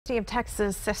The University of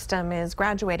Texas system is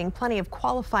graduating plenty of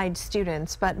qualified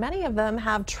students, but many of them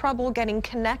have trouble getting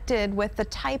connected with the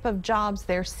type of jobs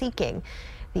they're seeking.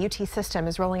 The UT system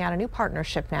is rolling out a new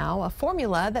partnership now, a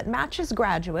formula that matches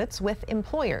graduates with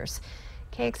employers.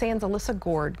 KXAN's Alyssa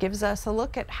Gord gives us a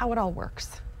look at how it all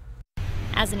works.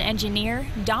 As an engineer,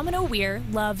 Domino Weir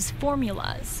loves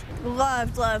formulas.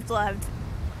 Loved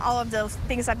all of those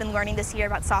things I've been learning this year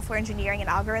about software engineering and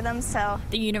algorithms. So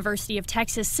The University of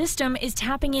Texas system is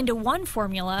tapping into one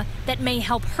formula that may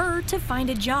help her to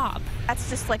find a job. that's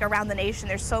just like around the nation.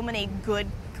 There's so many good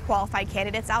qualified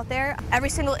candidates out there. Every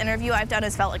single interview I've done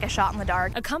has felt like a shot in the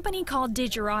dark. A company called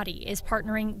Digerati is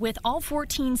partnering with all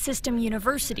 14 system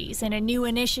universities in a new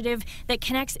initiative that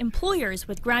connects employers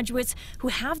with graduates who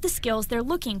have the skills they're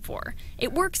looking for.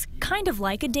 It works kind of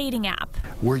like a dating app.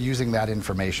 We're using that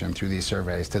information through these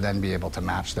surveys to then be able to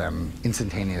match them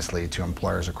instantaneously to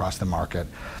employers across the market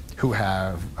who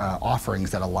have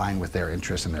offerings that align with their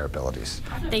interests and their abilities.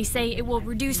 They say it will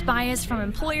reduce bias from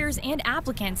employers and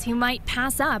applicants who might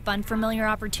pass up unfamiliar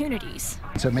opportunities.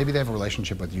 So maybe they have a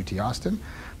relationship with UT Austin,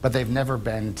 but they've never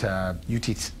been to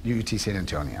UT San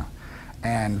Antonio.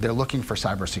 And they're looking for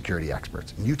cybersecurity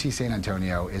experts. UT San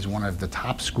Antonio is one of the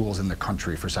top schools in the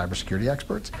country for cybersecurity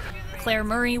experts. Claire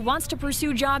Murray wants to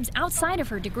pursue jobs outside of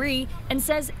her degree and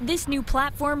says this new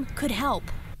platform could help.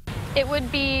 It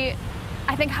would be,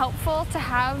 I think, helpful to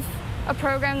have a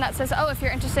program that says, oh, if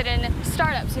you're interested in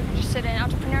startups, if you're interested in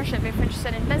entrepreneurship, if you're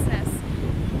interested in business,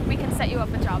 we can set you up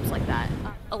with jobs like that.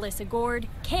 Alyssa Gord,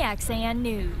 KXAN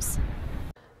News.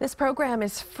 This program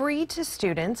is free to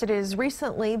students. It has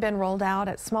recently been rolled out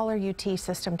at smaller UT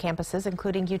system campuses,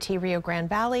 including UT Rio Grande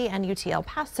Valley and UT El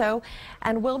Paso,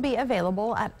 and will be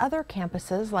available at other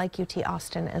campuses like UT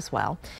Austin as well.